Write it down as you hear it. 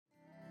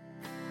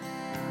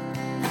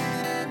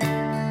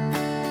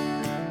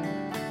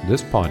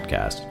This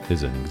podcast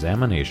is an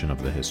examination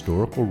of the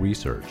historical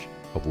research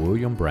of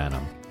William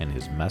Branham and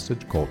his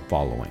message cult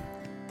following.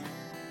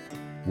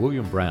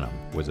 William Branham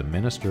was a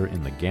minister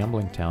in the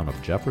gambling town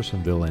of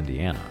Jeffersonville,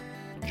 Indiana,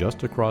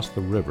 just across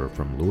the river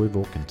from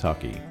Louisville,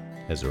 Kentucky,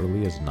 as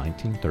early as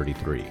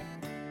 1933.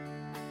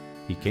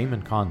 He came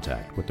in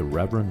contact with the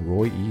Reverend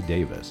Roy E.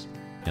 Davis,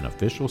 an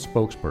official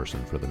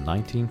spokesperson for the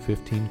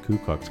 1915 Ku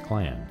Klux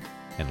Klan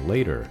and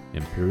later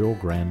Imperial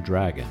Grand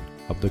Dragon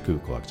of the Ku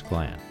Klux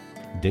Klan.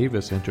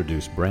 Davis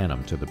introduced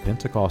Branham to the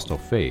Pentecostal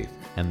faith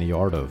and the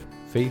art of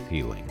faith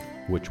healing,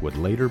 which would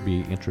later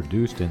be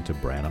introduced into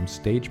Branham's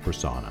stage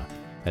persona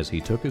as he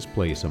took his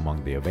place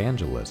among the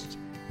evangelists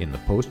in the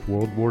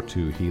post-World War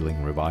II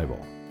healing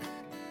revival.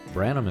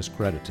 Branham is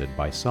credited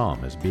by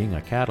some as being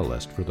a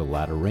catalyst for the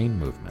Latter Rain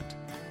movement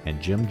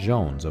and Jim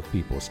Jones of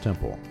People's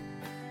Temple.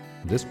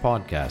 This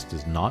podcast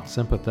is not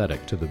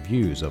sympathetic to the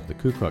views of the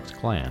Ku Klux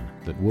Klan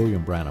that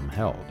William Branham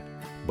held,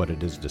 but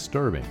it is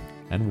disturbing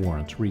and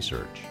warrants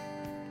research.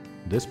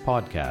 This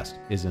podcast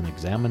is an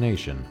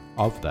examination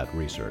of that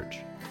research.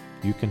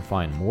 You can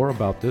find more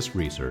about this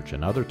research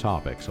and other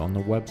topics on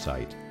the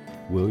website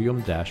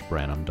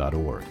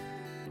william-branham.org.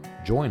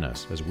 Join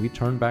us as we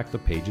turn back the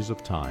pages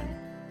of time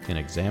and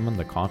examine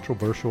the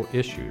controversial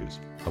issues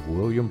of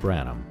William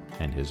Branham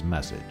and his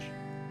message.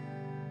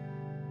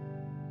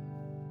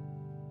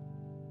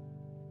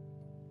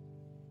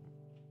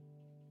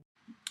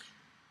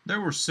 There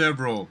were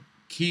several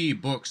key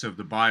books of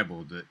the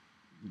Bible that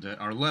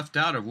are left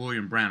out of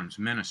William Branham's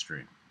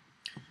ministry.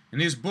 And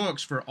these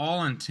books, for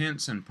all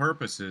intents and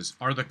purposes,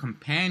 are the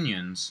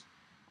companions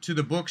to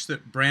the books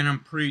that Branham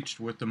preached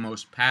with the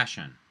most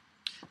passion,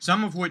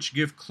 some of which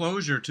give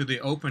closure to the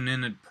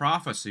open-ended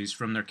prophecies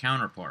from their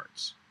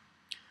counterparts.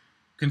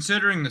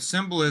 Considering the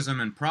symbolism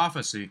in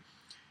prophecy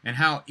and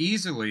how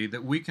easily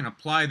that we can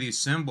apply these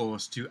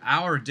symbols to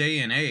our day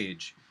and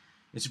age,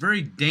 it's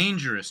very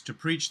dangerous to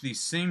preach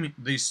these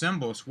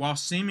symbols while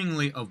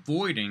seemingly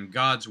avoiding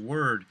God's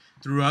word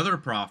through other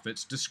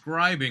prophets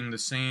describing the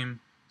same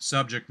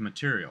subject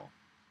material.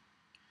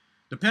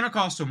 The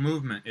Pentecostal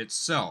movement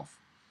itself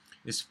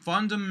is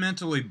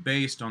fundamentally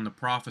based on the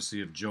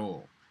prophecy of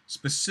Joel,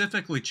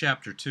 specifically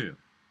chapter 2.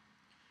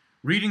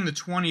 Reading the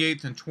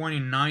 28th and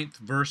 29th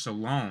verse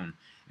alone,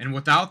 and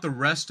without the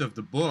rest of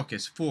the book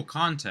as full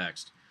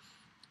context,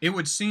 it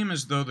would seem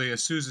as though the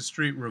Azusa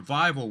Street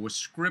revival was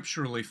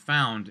scripturally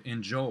found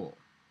in Joel,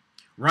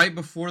 right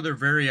before their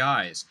very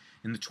eyes,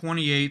 in the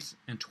 28th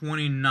and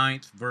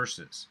 29th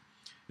verses.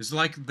 It's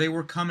like they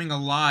were coming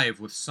alive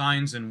with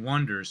signs and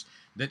wonders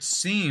that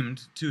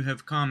seemed to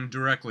have come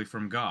directly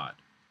from God.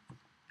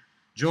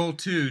 Joel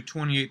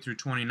 2:28 through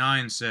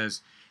 29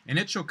 says, "And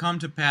it shall come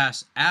to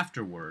pass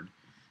afterward,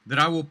 that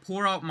I will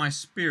pour out my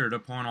spirit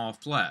upon all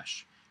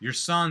flesh. Your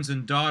sons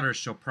and daughters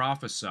shall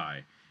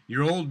prophesy.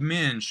 Your old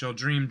men shall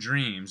dream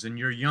dreams, and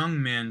your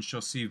young men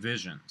shall see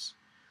visions.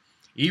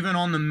 Even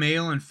on the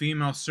male and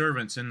female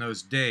servants in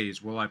those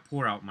days will I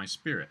pour out my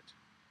spirit."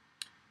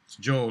 It's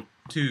Joel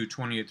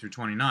 2:28 through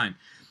 29.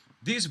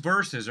 These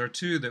verses are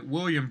two that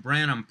William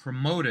Branham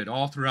promoted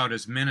all throughout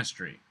his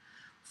ministry,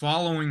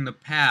 following the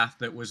path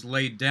that was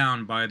laid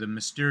down by the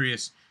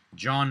mysterious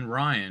John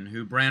Ryan,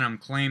 who Branham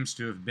claims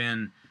to have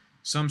been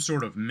some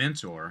sort of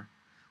mentor,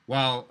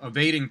 while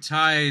evading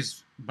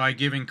ties by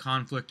giving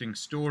conflicting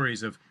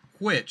stories of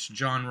which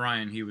John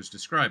Ryan he was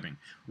describing.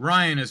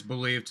 Ryan is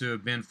believed to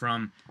have been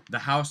from the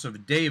House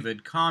of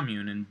David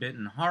commune in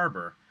Benton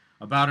Harbor,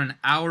 about an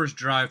hour's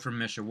drive from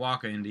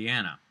Mishawaka,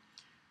 Indiana,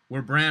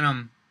 where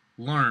Branham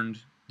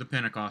learned the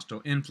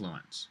Pentecostal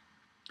influence.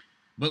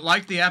 But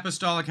like the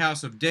Apostolic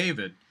House of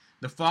David,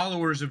 the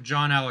followers of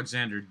John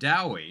Alexander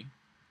Dowie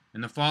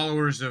and the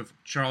followers of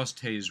Charles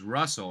Taze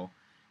Russell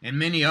and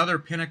many other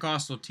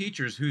Pentecostal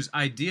teachers whose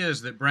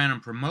ideas that Branham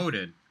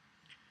promoted,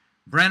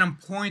 Branham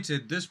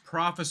pointed this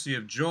prophecy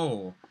of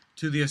Joel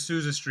to the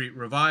Azusa Street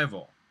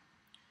revival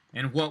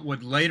and what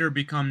would later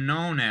become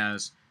known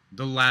as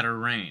the Latter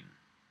Rain.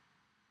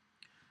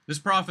 This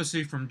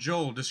prophecy from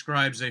Joel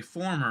describes a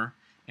former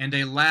and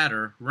a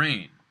latter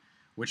rain,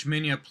 which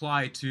many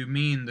apply to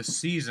mean the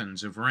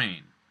seasons of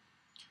rain.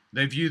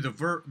 They view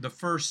the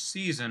first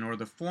season or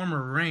the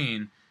former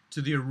rain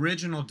to the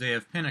original day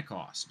of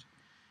Pentecost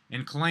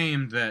and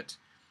claim that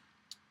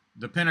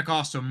the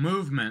Pentecostal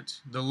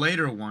movement, the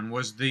later one,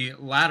 was the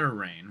latter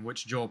rain,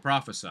 which Joel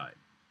prophesied.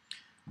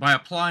 By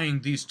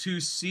applying these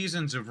two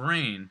seasons of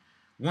rain,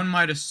 one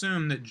might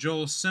assume that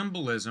Joel's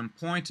symbolism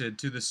pointed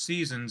to the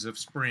seasons of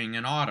spring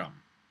and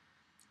autumn,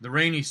 the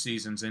rainy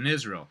seasons in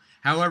Israel.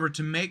 However,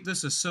 to make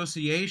this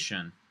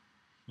association,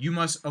 you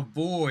must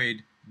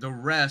avoid the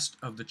rest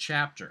of the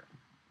chapter.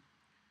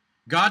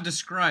 God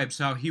describes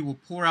how he will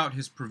pour out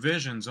his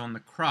provisions on the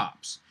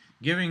crops,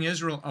 giving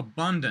Israel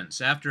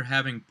abundance after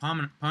having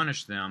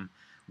punished them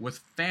with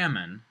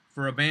famine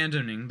for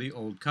abandoning the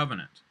old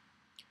covenant.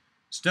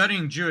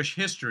 Studying Jewish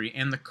history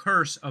and the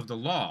curse of the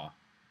law,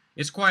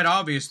 it's quite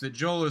obvious that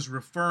Joel is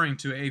referring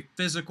to a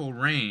physical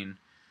rain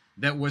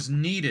that was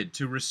needed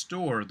to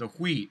restore the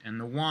wheat and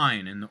the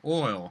wine and the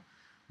oil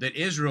that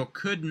Israel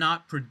could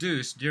not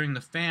produce during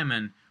the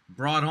famine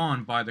brought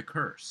on by the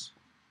curse.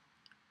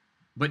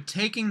 But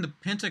taking the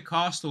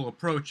Pentecostal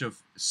approach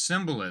of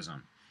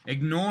symbolism,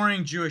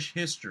 ignoring Jewish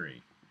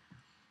history,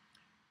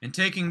 and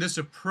taking this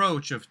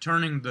approach of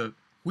turning the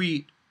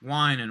wheat,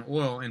 wine, and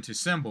oil into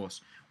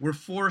symbols, we're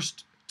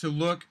forced to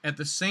look at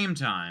the same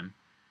time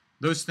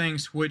those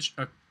things which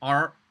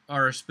are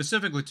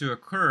specifically to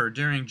occur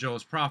during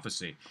Joel's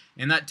prophecy.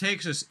 And that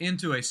takes us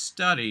into a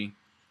study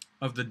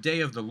of the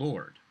day of the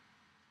Lord.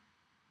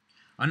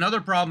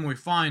 Another problem we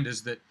find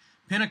is that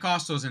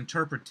Pentecostal's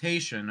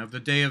interpretation of the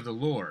day of the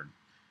Lord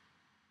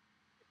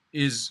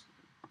is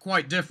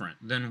quite different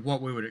than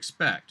what we would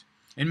expect.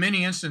 In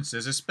many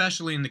instances,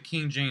 especially in the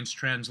King James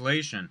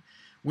translation,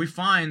 we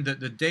find that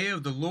the day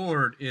of the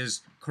Lord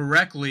is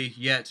correctly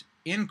yet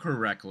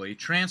incorrectly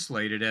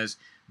translated as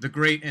the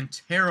great and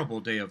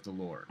terrible day of the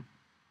Lord.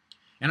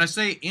 And I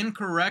say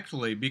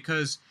incorrectly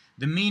because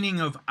the meaning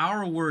of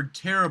our word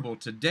terrible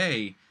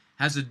today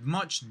has a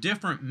much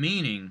different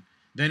meaning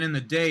than in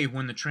the day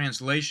when the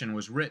translation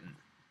was written.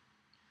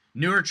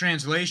 Newer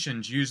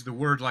translations use the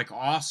word like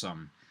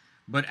awesome,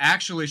 but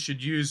actually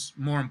should use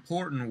more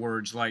important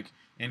words like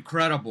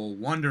incredible,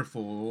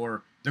 wonderful,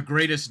 or the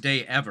greatest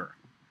day ever.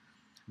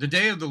 The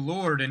day of the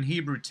Lord in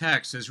Hebrew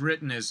text is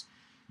written as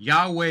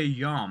Yahweh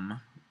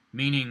Yom,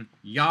 meaning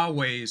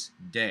Yahweh's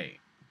day.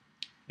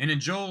 And in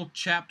Joel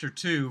chapter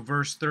 2,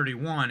 verse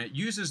 31, it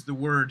uses the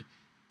word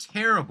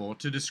terrible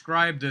to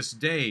describe this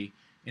day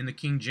in the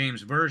King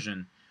James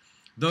Version,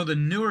 though the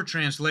newer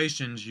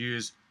translations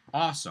use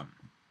awesome.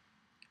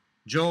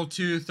 Joel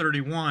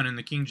 2:31 in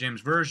the King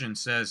James Version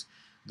says,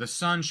 "The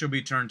sun shall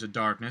be turned to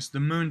darkness, the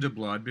moon to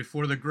blood,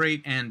 before the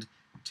great and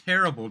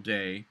terrible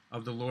day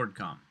of the Lord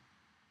come."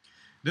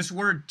 This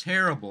word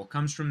terrible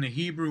comes from the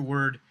Hebrew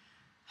word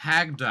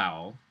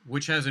hagdal,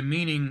 which has a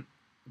meaning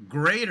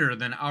greater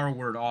than our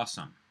word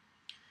awesome.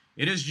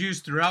 It is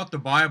used throughout the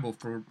Bible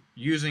for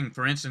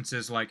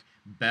instances like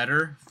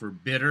better, for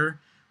bitter,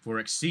 for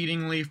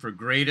exceedingly, for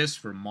greatest,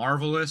 for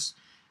marvelous,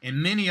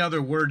 and many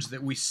other words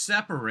that we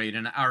separate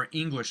in our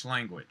English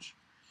language.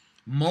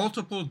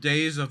 Multiple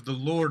days of the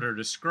Lord are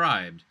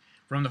described,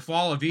 from the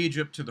fall of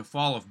Egypt to the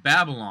fall of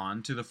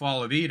Babylon to the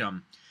fall of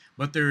Edom,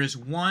 but there is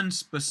one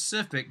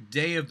specific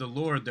day of the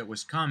Lord that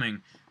was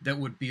coming that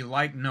would be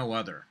like no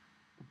other.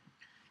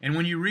 And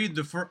when you read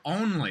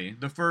only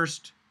the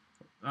first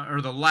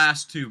or the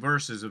last two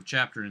verses of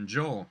chapter in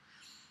Joel,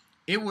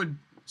 it would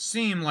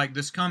seem like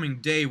this coming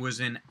day was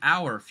in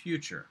our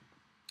future.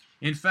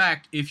 In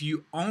fact, if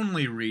you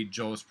only read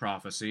Joel's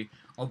prophecy,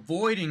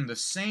 avoiding the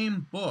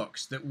same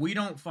books that we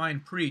don't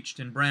find preached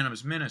in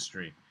Branham's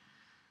ministry,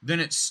 then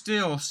it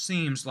still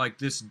seems like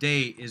this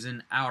day is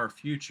in our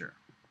future.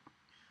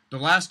 The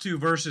last two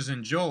verses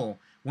in Joel,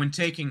 when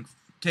taken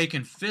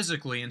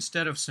physically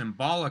instead of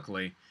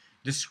symbolically,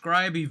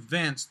 describe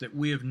events that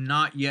we have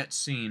not yet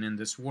seen in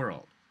this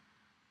world.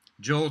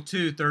 Joel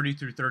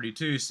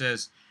 2:30-32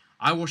 says,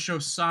 "I will show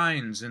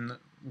signs and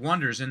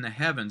wonders in the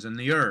heavens and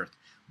the earth,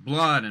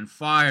 blood and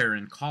fire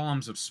and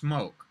columns of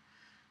smoke.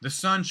 The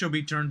sun shall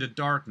be turned to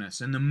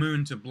darkness and the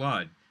moon to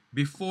blood,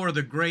 before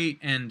the great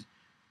and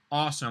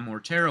awesome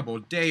or terrible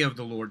day of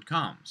the Lord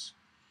comes.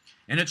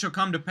 And it shall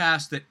come to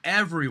pass that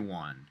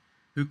everyone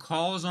who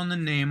calls on the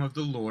name of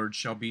the Lord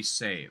shall be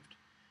saved.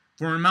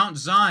 For in Mount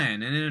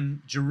Zion and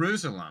in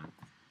Jerusalem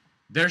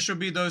there shall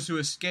be those who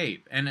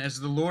escape, and as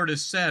the Lord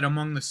has said,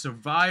 among the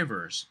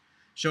survivors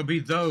shall be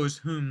those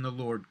whom the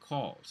Lord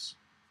calls."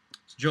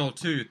 It's Joel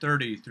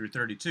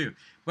 2:30-32.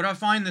 But I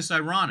find this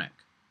ironic.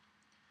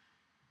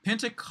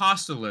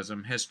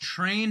 Pentecostalism has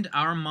trained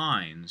our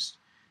minds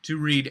to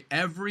read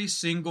every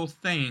single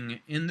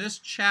thing in this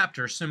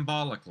chapter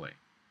symbolically.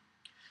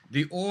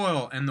 The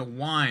oil and the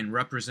wine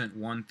represent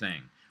one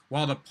thing,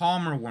 while the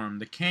palmer worm,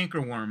 the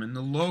cankerworm, and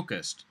the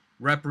locust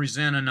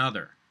represent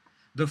another.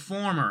 The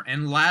former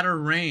and latter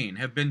rain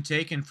have been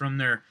taken from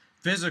their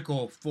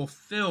physical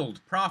fulfilled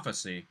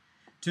prophecy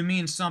to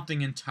mean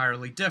something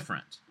entirely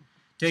different,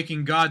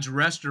 taking God's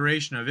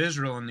restoration of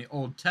Israel in the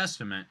Old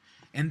Testament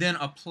and then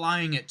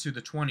applying it to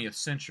the 20th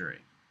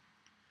century.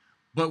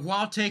 But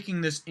while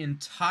taking this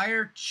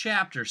entire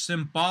chapter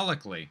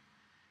symbolically,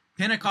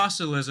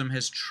 Pentecostalism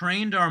has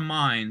trained our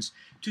minds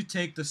to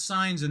take the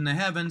signs in the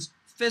heavens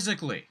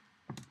physically.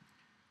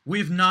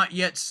 We've not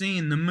yet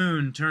seen the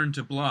moon turn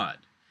to blood,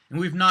 and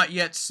we've not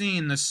yet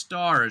seen the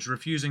stars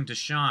refusing to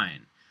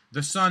shine,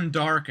 the sun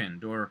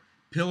darkened, or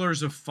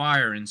pillars of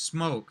fire and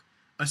smoke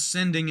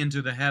ascending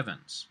into the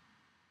heavens.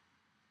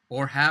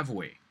 Or have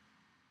we?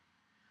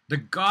 The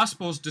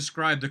Gospels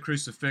describe the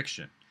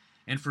crucifixion,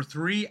 and for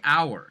 3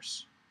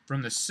 hours,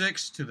 from the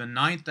 6th to the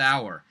 9th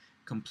hour,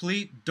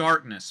 complete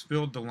darkness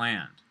filled the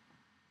land.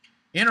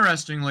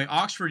 Interestingly,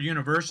 Oxford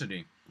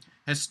University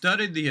has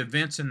studied the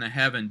events in the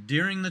heaven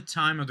during the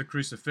time of the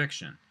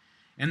crucifixion,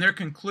 and their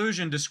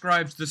conclusion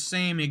describes the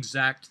same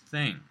exact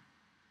thing.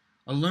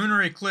 A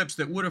lunar eclipse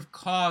that would have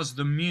caused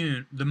the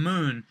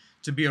moon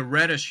to be a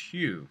reddish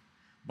hue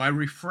by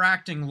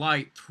refracting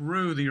light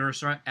through the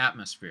Earth's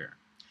atmosphere.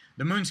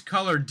 The moon's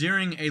color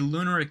during a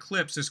lunar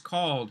eclipse is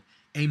called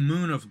a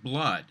moon of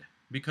blood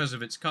because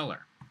of its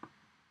color.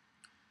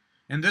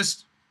 And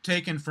this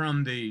taken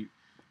from the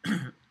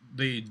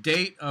the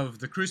date of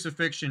the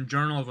Crucifixion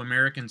Journal of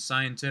American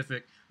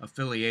Scientific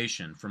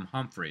Affiliation from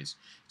Humphreys.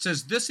 It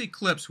says this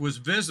eclipse was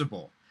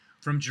visible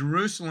from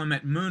Jerusalem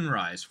at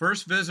moonrise,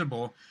 first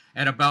visible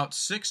at about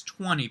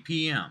 6:20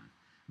 p.m.,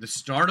 the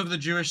start of the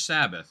Jewish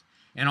Sabbath,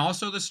 and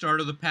also the start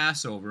of the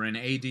Passover in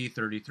AD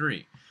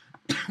 33,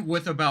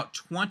 with about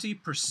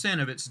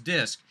 20% of its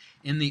disk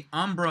in the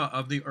umbra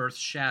of the Earth's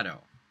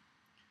shadow.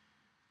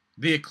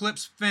 The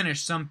eclipse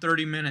finished some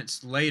 30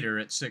 minutes later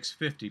at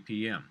 6:50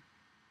 p.m.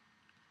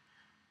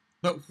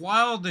 But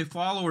while the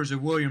followers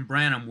of William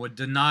Branham would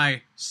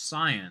deny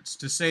science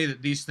to say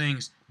that these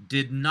things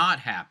did not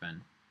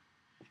happen,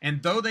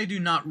 and though they do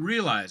not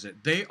realize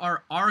it, they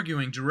are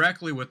arguing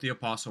directly with the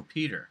Apostle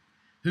Peter,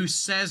 who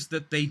says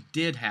that they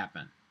did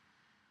happen.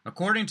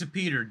 According to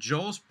Peter,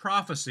 Joel's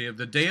prophecy of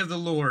the day of the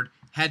Lord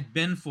had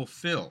been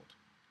fulfilled,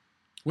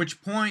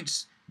 which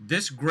points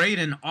this great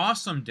and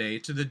awesome day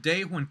to the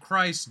day when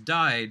Christ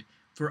died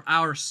for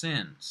our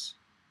sins.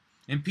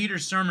 In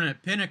Peter's sermon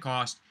at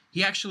Pentecost,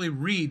 he actually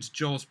reads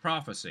Joel's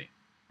prophecy.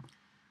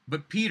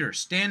 But Peter,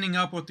 standing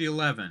up with the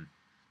 11,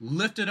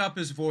 lifted up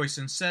his voice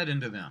and said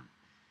unto them,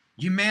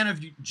 Ye men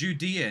of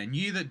Judea, and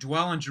ye that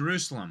dwell in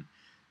Jerusalem,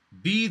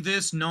 be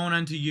this known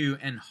unto you,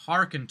 and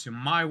hearken to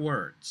my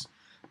words.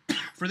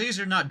 For these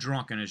are not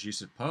drunken, as ye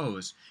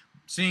suppose,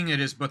 seeing it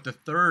is but the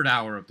 3rd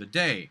hour of the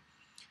day.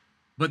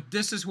 But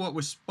this is what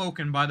was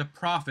spoken by the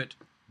prophet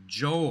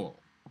Joel.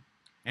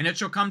 And it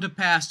shall come to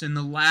pass in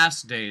the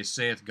last days,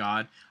 saith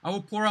God, I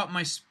will pour out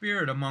my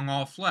Spirit among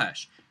all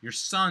flesh. Your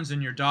sons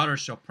and your daughters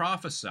shall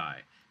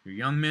prophesy. Your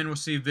young men will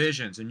see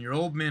visions, and your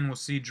old men will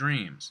see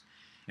dreams.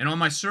 And on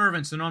my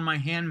servants and on my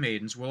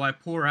handmaidens will I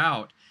pour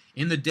out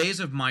in the days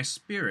of my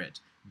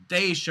Spirit.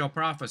 They shall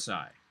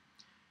prophesy.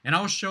 And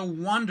I will show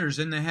wonders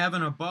in the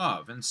heaven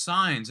above, and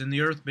signs in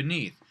the earth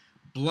beneath,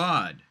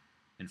 blood,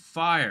 and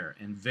fire,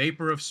 and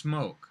vapor of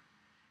smoke.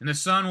 And the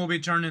sun will be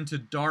turned into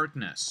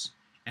darkness,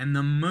 and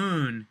the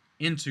moon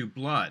into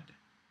blood,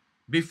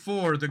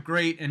 before the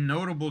great and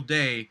notable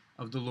day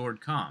of the Lord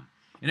come.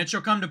 And it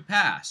shall come to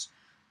pass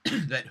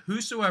that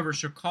whosoever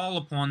shall call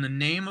upon the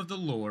name of the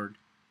Lord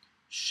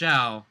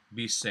shall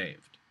be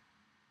saved.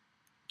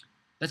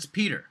 That's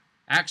Peter,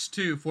 Acts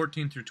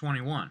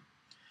 2:14-21.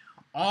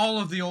 All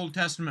of the Old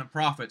Testament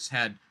prophets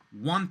had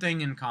one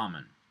thing in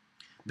common.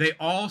 They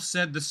all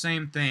said the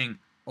same thing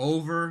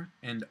over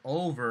and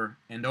over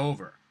and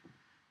over.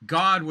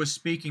 God was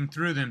speaking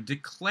through them,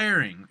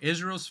 declaring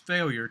Israel's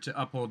failure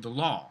to uphold the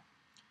law.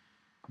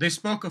 They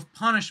spoke of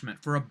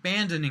punishment for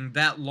abandoning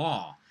that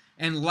law.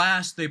 And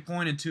last, they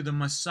pointed to the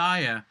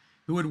Messiah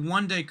who would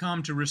one day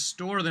come to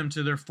restore them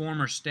to their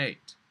former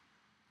state.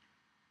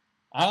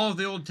 All of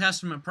the Old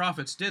Testament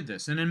prophets did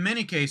this. And in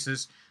many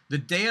cases, the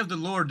day of the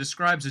Lord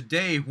describes a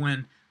day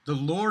when the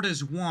Lord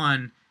is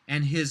one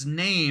and his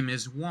name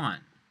is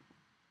one.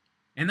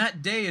 And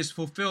that day is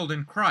fulfilled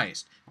in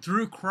Christ.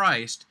 Through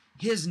Christ,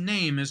 his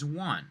name is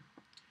one.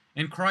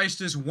 And Christ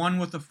is one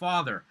with the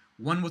Father,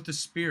 one with the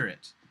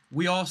Spirit.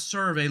 We all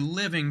serve a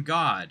living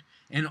God,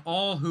 and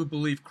all who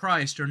believe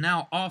Christ are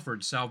now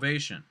offered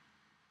salvation.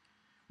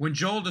 When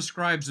Joel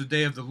describes the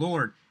day of the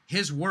Lord,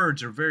 his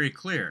words are very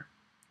clear.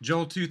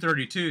 Joel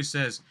 2:32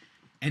 says,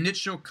 And it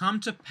shall come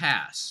to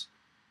pass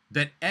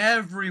that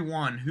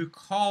everyone who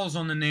calls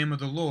on the name of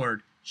the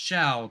Lord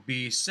shall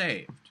be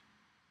saved.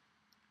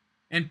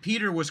 And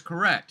Peter was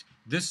correct.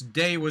 This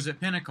day was at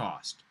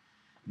Pentecost.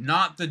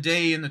 Not the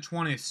day in the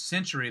 20th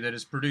century that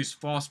has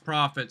produced false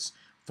prophets,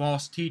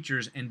 false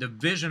teachers, and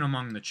division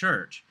among the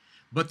church,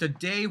 but the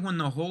day when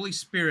the Holy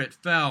Spirit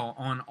fell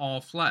on all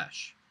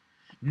flesh.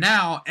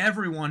 Now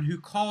everyone who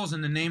calls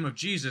in the name of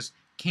Jesus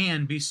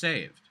can be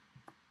saved.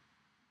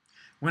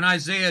 When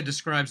Isaiah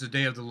describes the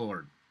day of the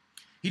Lord,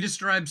 he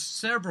describes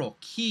several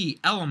key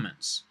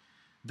elements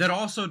that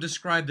also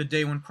describe the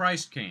day when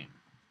Christ came.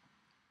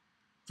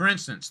 For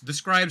instance, the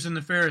scribes and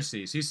the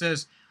Pharisees, he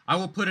says, I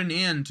will put an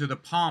end to the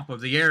pomp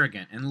of the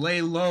arrogant and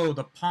lay low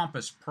the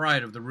pompous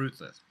pride of the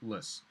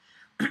ruthless.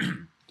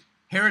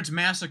 Herod's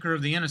massacre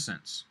of the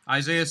innocents.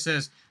 Isaiah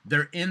says,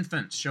 their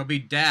infants shall be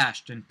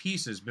dashed in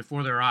pieces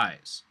before their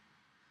eyes.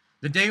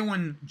 The day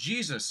when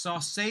Jesus saw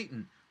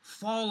Satan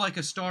fall like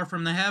a star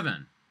from the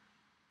heaven.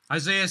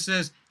 Isaiah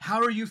says,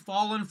 how are you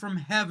fallen from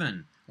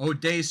heaven, O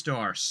day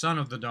star, son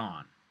of the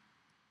dawn?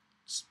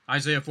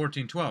 Isaiah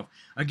 14:12.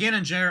 Again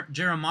in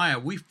Jeremiah,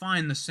 we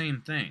find the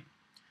same thing.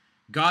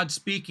 God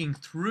speaking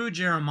through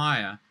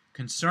Jeremiah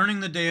concerning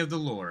the day of the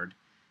Lord,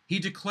 he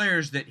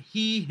declares that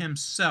he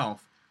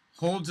himself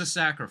holds a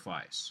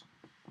sacrifice.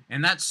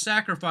 And that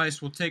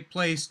sacrifice will take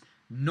place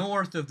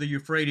north of the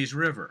Euphrates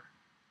River.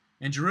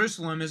 And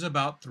Jerusalem is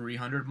about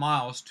 300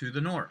 miles to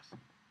the north.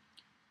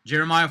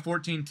 Jeremiah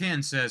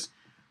 14:10 says,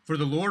 For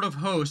the Lord of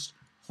hosts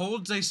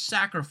holds a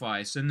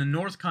sacrifice in the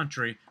north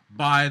country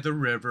by the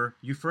river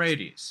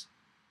Euphrates.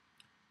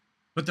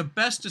 But the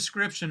best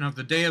description of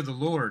the day of the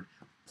Lord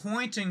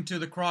pointing to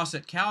the cross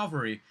at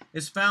Calvary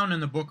is found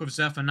in the book of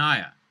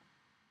Zephaniah.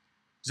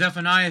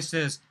 Zephaniah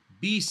says,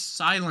 "Be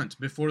silent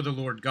before the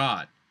Lord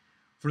God,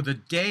 for the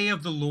day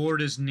of the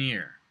Lord is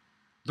near.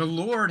 The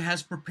Lord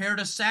has prepared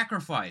a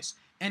sacrifice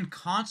and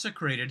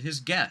consecrated his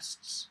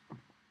guests."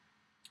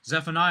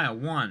 Zephaniah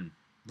 1,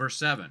 verse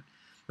 7.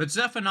 But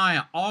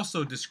Zephaniah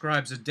also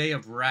describes a day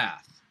of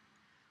wrath,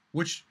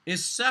 which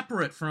is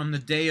separate from the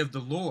day of the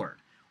Lord.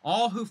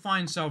 All who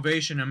find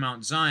salvation in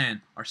Mount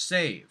Zion are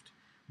saved,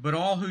 but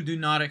all who do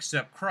not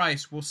accept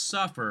Christ will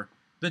suffer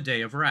the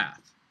day of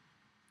wrath.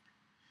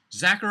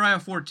 Zechariah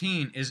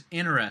 14 is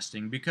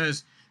interesting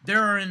because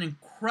there are an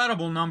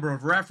incredible number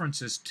of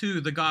references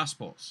to the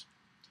Gospels.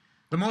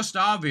 The most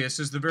obvious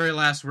is the very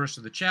last verse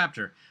of the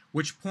chapter,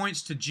 which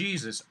points to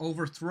Jesus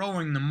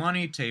overthrowing the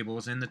money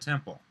tables in the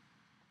temple.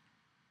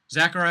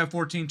 Zechariah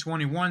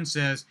 14:21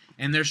 says,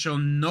 "And there shall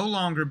no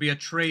longer be a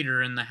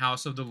traitor in the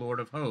house of the Lord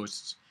of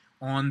hosts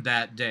on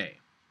that day."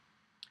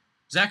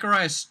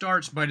 Zechariah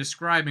starts by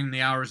describing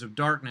the hours of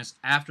darkness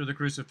after the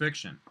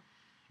crucifixion,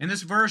 and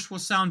this verse will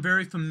sound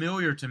very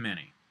familiar to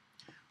many.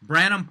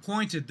 Branham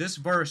pointed this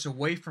verse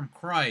away from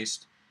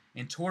Christ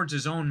and towards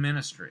his own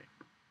ministry.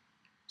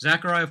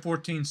 Zechariah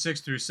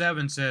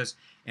 14:6-7 says,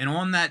 "And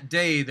on that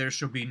day there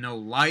shall be no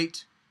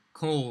light,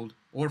 cold,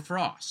 or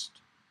frost.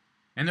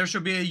 And there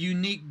shall be a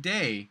unique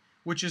day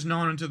which is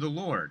known unto the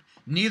Lord,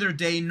 neither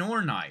day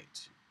nor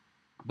night.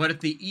 But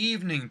at the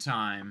evening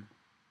time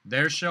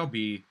there shall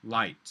be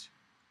light."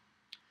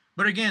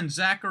 But again,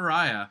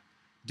 Zechariah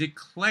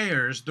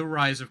declares the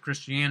rise of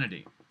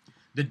Christianity.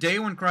 The day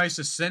when Christ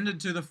ascended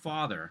to the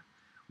Father,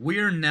 we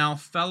are now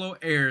fellow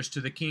heirs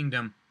to the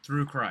kingdom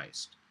through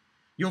Christ.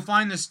 You'll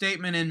find this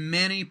statement in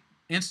many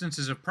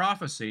instances of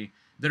prophecy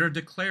that are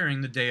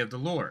declaring the day of the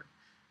Lord.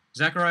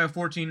 Zechariah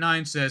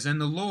 14:9 says, "And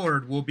the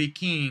Lord will be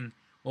king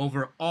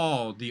over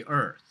all the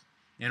earth.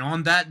 And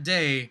on that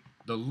day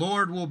the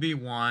Lord will be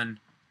one,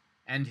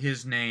 and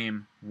his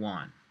name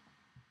one."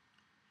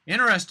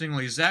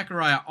 Interestingly,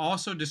 Zechariah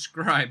also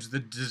describes the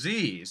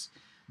disease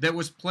that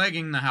was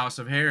plaguing the house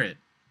of Herod.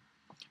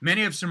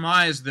 Many have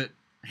surmised that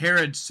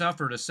Herod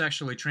suffered a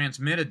sexually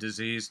transmitted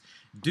disease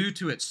due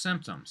to its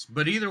symptoms.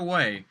 But either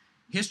way,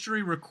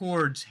 history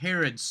records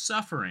Herod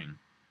suffering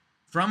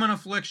from an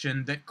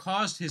affliction that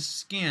caused his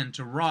skin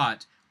to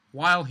rot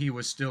while he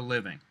was still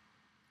living.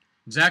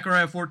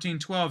 Zechariah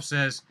 14:12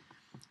 says,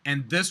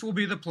 "And this will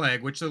be the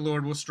plague which the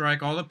Lord will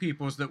strike all the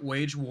peoples that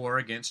wage war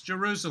against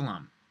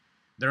Jerusalem.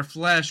 Their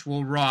flesh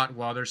will rot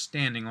while they're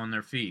standing on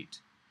their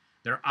feet.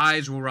 Their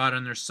eyes will rot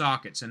in their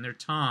sockets, and their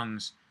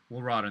tongues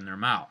will rot in their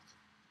mouth."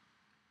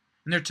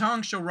 And their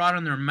tongues shall rot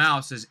in their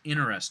mouths is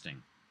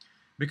interesting,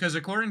 because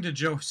according to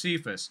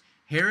Josephus,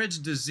 Herod's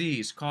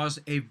disease caused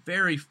a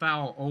very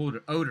foul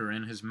odor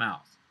in his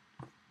mouth.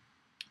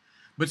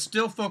 But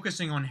still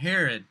focusing on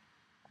Herod,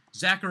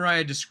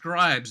 Zechariah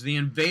describes the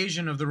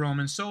invasion of the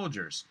Roman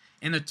soldiers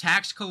and the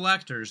tax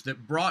collectors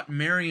that brought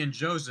Mary and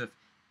Joseph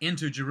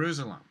into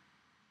Jerusalem.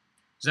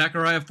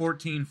 Zechariah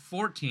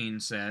 14:14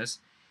 says,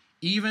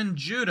 "Even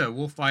Judah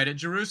will fight at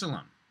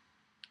Jerusalem,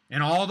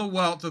 and all the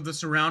wealth of the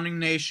surrounding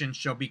nations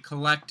shall be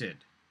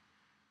collected,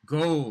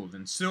 gold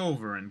and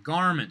silver and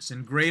garments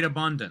in great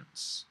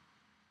abundance."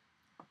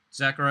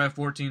 Zechariah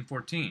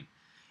 14:14.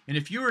 And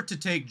if you were to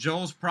take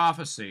Joel's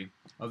prophecy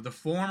of the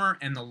former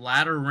and the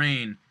latter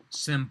rain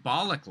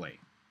symbolically,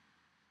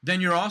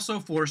 then you're also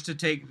forced to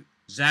take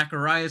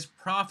Zechariah's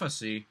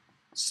prophecy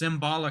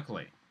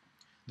symbolically.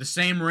 The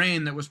same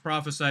rain that was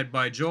prophesied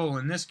by Joel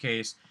in this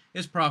case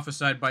is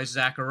prophesied by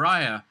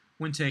Zechariah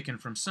when taken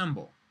from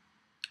symbol.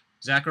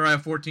 Zechariah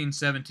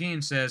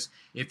 14:17 says,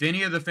 "If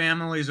any of the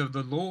families of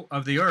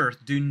the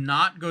earth do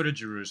not go to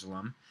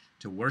Jerusalem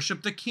to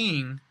worship the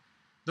king,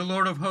 the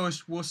Lord of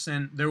hosts will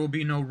send, there will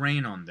be no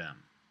rain on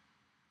them."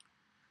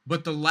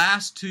 But the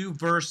last two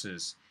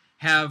verses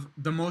have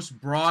the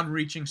most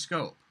broad-reaching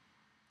scope.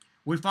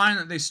 We find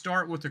that they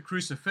start with the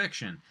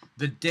crucifixion,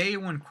 the day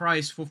when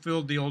Christ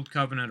fulfilled the old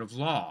covenant of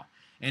law,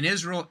 and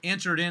Israel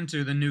entered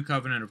into the new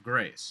covenant of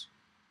grace.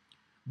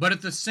 But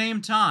at the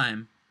same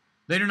time,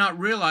 they do not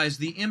realize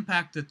the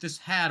impact that this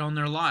had on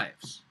their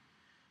lives.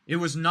 It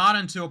was not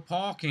until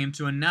Paul came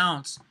to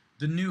announce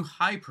the new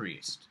high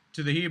priest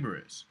to the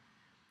Hebrews,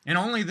 and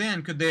only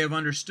then could they have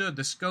understood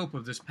the scope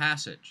of this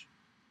passage.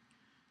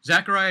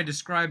 Zechariah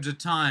describes a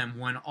time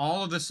when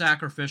all of the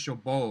sacrificial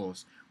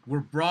bulls were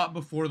brought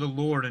before the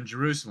Lord in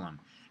Jerusalem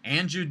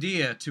and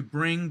Judea to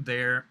bring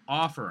their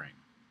offering.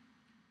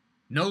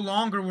 No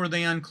longer were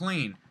they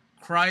unclean.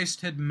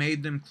 Christ had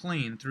made them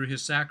clean through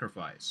his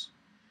sacrifice.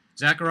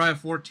 Zechariah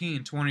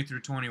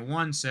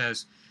 14:20-21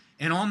 says,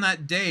 "And on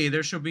that day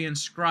there shall be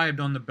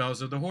inscribed on the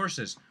bells of the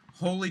horses,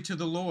 Holy to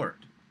the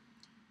Lord.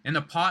 And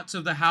the pots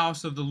of the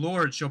house of the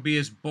Lord shall be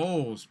as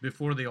bowls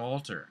before the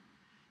altar.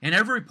 And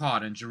every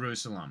pot in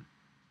Jerusalem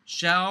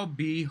shall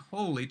be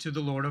holy to the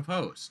Lord of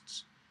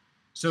hosts,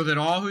 so that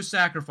all who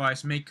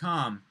sacrifice may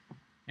come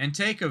and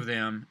take of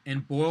them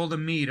and boil the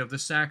meat of the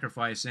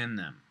sacrifice in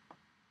them."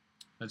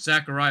 That's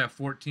Zechariah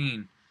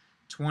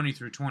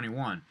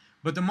 14:20-21.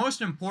 But the most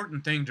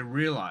important thing to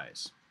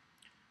realize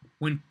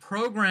when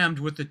programmed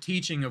with the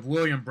teaching of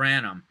William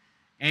Branham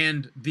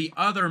and the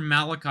other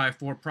Malachi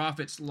 4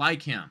 prophets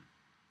like him,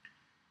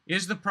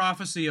 is the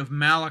prophecy of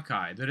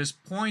Malachi that is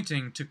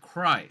pointing to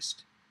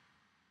Christ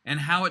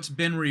and how it's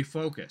been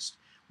refocused.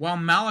 While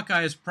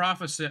Malachi is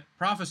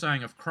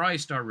prophesying of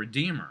Christ, our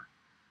Redeemer,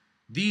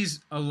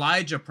 these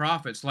Elijah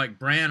prophets like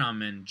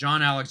Branham and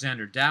John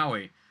Alexander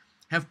Dowie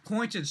have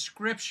pointed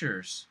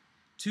scriptures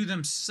to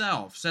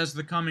themselves as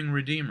the coming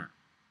Redeemer.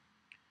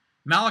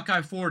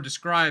 Malachi 4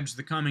 describes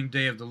the coming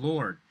day of the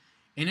Lord,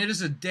 and it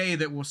is a day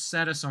that will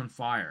set us on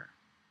fire.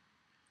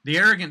 The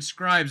arrogant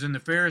scribes and the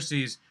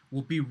Pharisees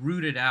will be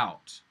rooted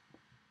out,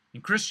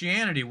 and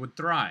Christianity would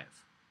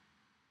thrive.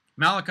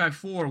 Malachi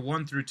 4,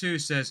 1 through 2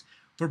 says,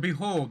 "For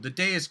behold, the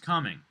day is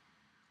coming,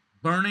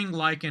 burning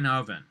like an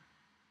oven,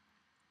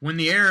 when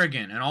the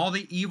arrogant and all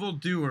the evil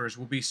doers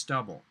will be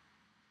stubble.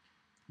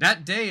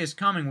 That day is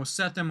coming will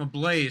set them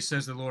ablaze,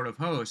 says the Lord of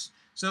hosts,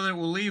 so that it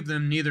will leave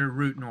them neither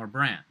root nor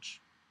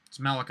branch." It's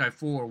Malachi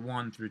 4,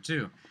 1 through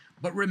 2.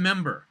 But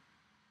remember,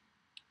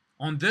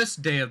 on this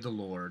day of the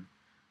Lord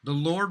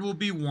will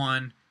be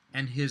one,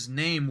 and his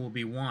name will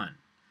be one.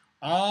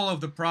 All of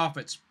the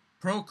prophets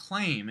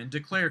proclaim and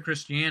declare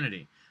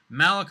Christianity.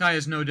 Malachi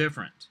is no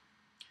different.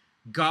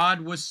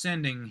 God was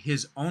sending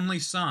his only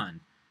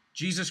Son,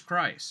 Jesus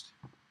Christ,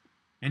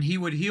 and he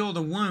would heal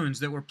the wounds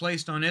that were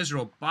placed on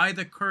Israel by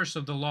the curse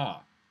of the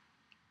law.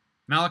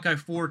 Malachi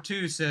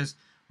 4:2 says,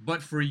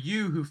 "But for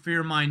you who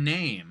fear my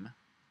name,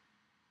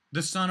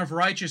 the Son of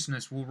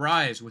Righteousness will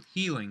rise with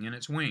healing in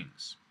its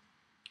wings."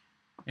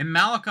 And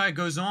Malachi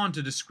goes on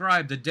to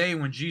describe the day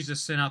when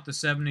Jesus sent out the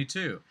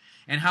 72,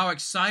 and how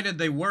excited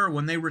they were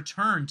when they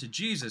returned to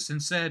Jesus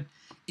and said,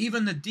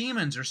 "Even the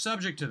demons are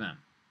subject to them."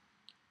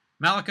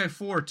 Malachi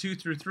 4, 2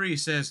 through 3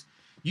 says,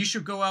 "You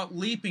shall go out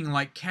leaping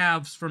like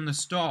calves from the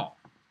stall,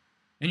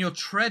 and you'll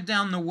tread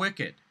down the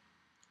wicked,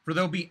 for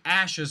there'll be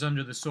ashes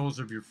under the soles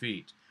of your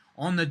feet,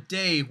 on the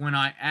day when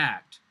I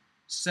act,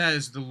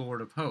 says the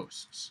Lord of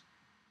hosts."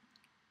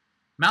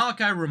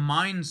 Malachi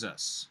reminds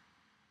us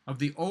of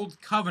the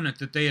old covenant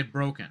that they had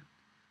broken.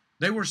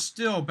 They were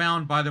still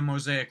bound by the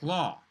Mosaic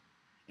law,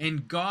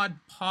 and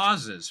God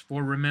pauses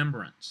for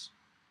remembrance.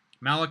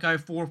 Malachi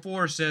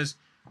 4:4 says,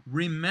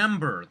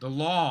 "Remember the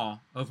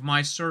law of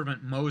my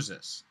servant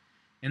Moses,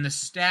 and the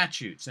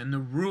statutes and the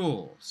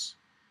rules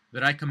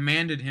that I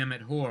commanded him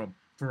at Horeb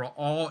for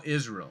all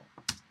Israel."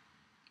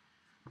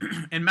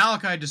 And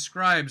Malachi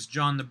describes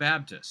John the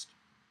Baptist,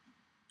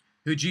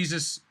 who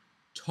Jesus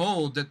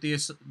told that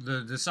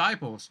the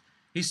disciples,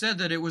 he said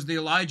that it was the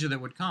Elijah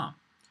that would come.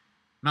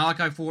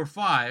 Malachi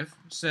 4:5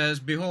 says,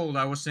 "Behold,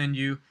 I will send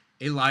you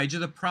Elijah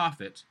the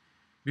prophet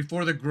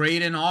before the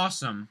great and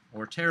awesome,"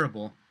 or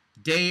terrible,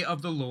 "day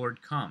of the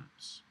Lord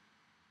comes."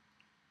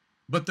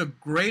 But the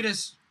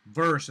greatest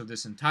verse of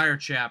this entire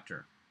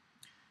chapter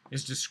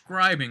is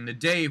describing the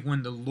day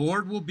when the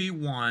Lord will be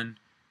one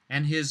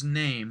and his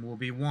name will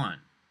be one.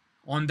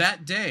 On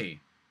that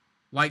day,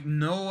 like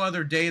no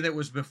other day that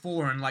was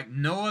before and like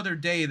no other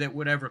day that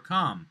would ever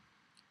come,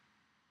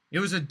 it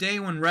was a day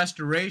when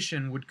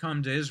restoration would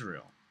come to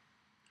Israel.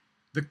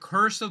 The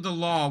curse of the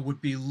law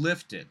would be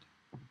lifted,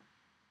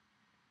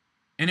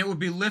 and it would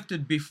be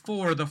lifted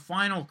before the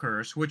final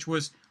curse, which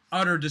was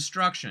utter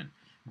destruction.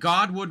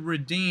 God would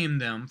redeem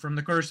them from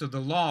the curse of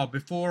the law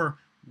before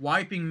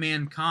wiping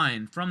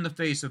mankind from the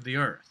face of the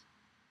earth.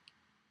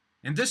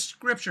 And this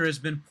scripture has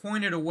been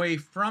pointed away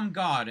from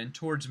God and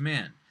towards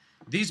men.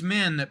 These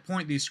men that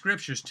point these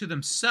scriptures to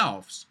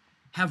themselves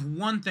have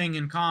one thing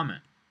in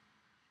common: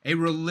 a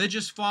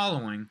religious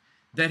following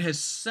that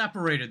has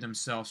separated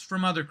themselves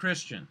from other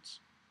Christians.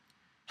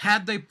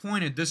 Had they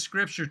pointed this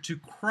scripture to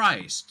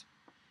Christ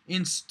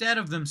instead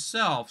of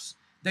themselves,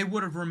 they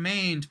would have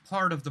remained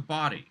part of the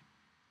body.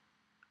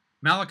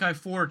 Malachi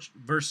 4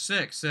 verse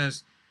 6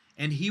 says,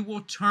 "And he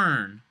will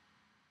turn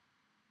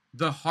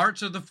the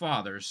hearts of the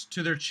fathers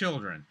to their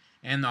children,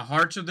 and the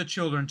hearts of the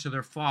children to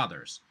their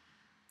fathers,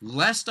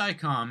 lest I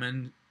come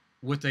and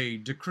with a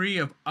decree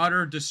of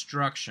utter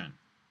destruction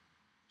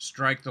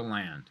strike the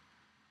land."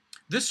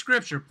 This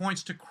scripture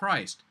points to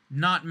Christ,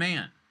 not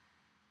man.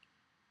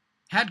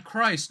 Had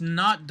Christ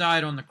not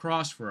died on the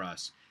cross for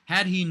us,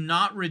 had he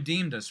not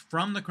redeemed us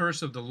from the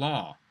curse of the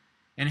law,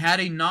 and had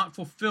he not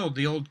fulfilled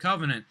the old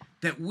covenant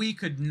that we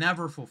could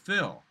never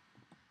fulfill,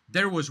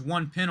 there was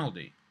one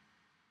penalty,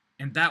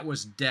 and that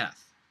was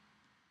death.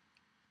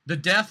 The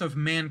death of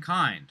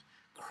mankind.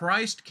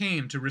 Christ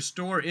came to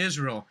restore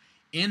Israel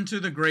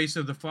into the grace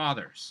of the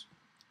fathers.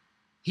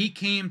 He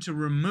came to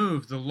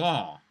remove the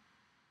law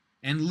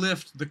and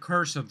lift the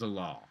curse of the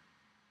law.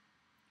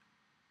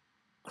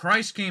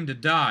 Christ came to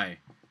die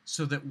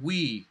so that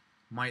we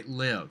might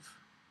live.